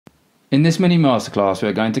In this mini masterclass we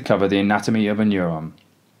are going to cover the anatomy of a neuron.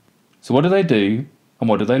 So what do they do and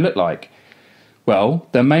what do they look like? Well,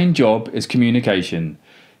 their main job is communication,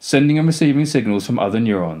 sending and receiving signals from other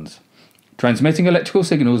neurons, transmitting electrical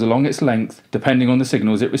signals along its length depending on the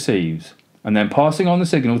signals it receives, and then passing on the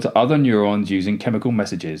signal to other neurons using chemical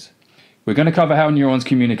messages. We're going to cover how neurons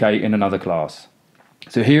communicate in another class.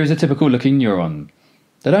 So here is a typical looking neuron.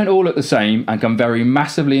 They don't all look the same and can vary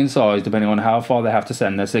massively in size depending on how far they have to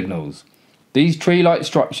send their signals. These tree-like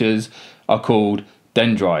structures are called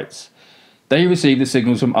dendrites. They receive the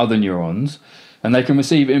signals from other neurons, and they can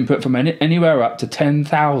receive input from anywhere up to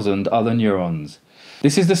 10,000 other neurons.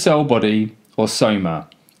 This is the cell body, or soma,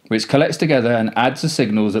 which collects together and adds the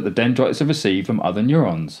signals that the dendrites have received from other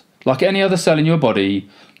neurons. Like any other cell in your body,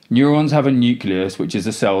 neurons have a nucleus, which is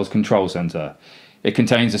the cell's control centre. It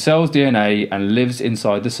contains the cell's DNA and lives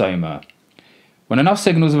inside the soma. When enough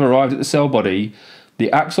signals have arrived at the cell body,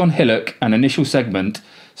 the axon hillock and initial segment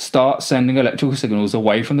start sending electrical signals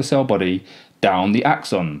away from the cell body down the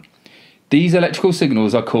axon. These electrical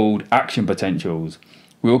signals are called action potentials.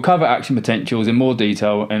 We will cover action potentials in more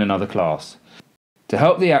detail in another class. To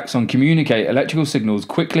help the axon communicate electrical signals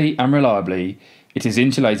quickly and reliably, it is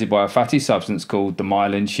insulated by a fatty substance called the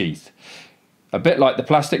myelin sheath, a bit like the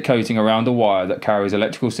plastic coating around a wire that carries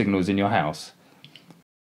electrical signals in your house.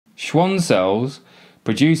 Schwann cells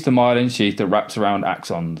produce the myelin sheath that wraps around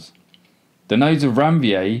axons. The nodes of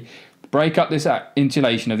Ranvier break up this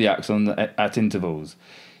insulation of the axon at intervals.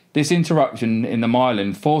 This interruption in the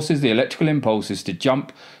myelin forces the electrical impulses to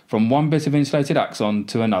jump from one bit of insulated axon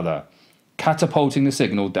to another, catapulting the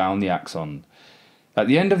signal down the axon. At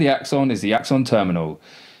the end of the axon is the axon terminal,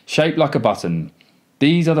 shaped like a button.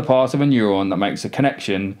 These are the part of a neuron that makes a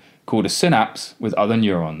connection called a synapse with other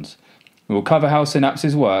neurons. We will cover how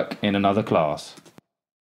synapses work in another class.